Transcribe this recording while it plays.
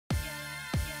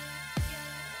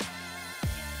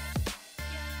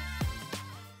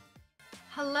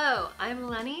Hello, I'm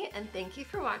Eleni, and thank you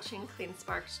for watching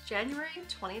CleanSpark's January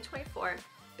 2024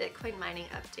 Bitcoin mining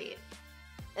update.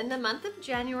 In the month of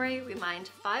January, we mined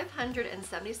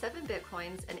 577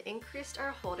 Bitcoins and increased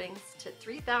our holdings to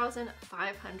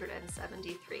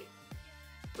 3,573.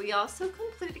 We also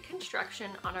completed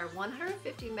construction on our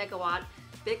 150 megawatt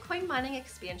Bitcoin mining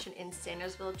expansion in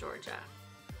Sandersville, Georgia.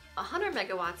 100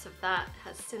 megawatts of that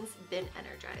has since been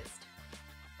energized.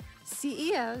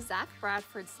 CEO Zach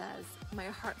Bradford says, "My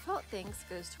heartfelt thanks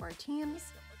goes to our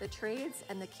teams, the trades,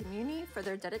 and the community for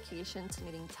their dedication to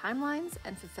meeting timelines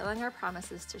and fulfilling our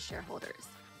promises to shareholders.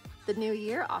 The new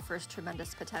year offers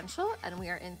tremendous potential, and we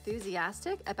are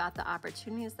enthusiastic about the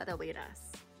opportunities that await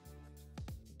us."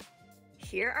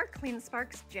 Here are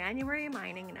CleanSpark's January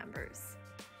mining numbers.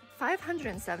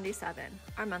 577,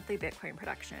 our monthly Bitcoin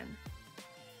production.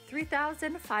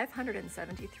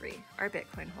 3,573, our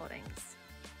Bitcoin holdings.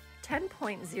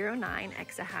 10.09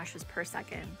 exahashes per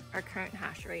second, our current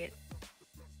hash rate.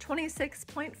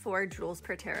 26.4 joules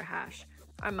per terahash,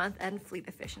 our month-end fleet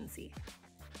efficiency.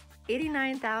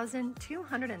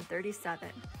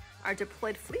 89,237, our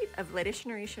deployed fleet of latest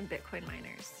generation Bitcoin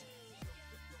miners.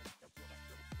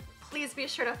 Please be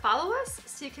sure to follow us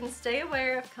so you can stay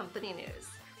aware of company news.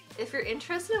 If you're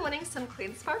interested in winning some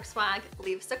CleanSpark swag,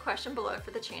 leave us a question below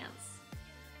for the chance.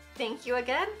 Thank you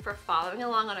again for following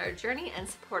along on our journey and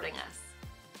supporting us.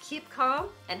 Keep calm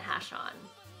and hash on.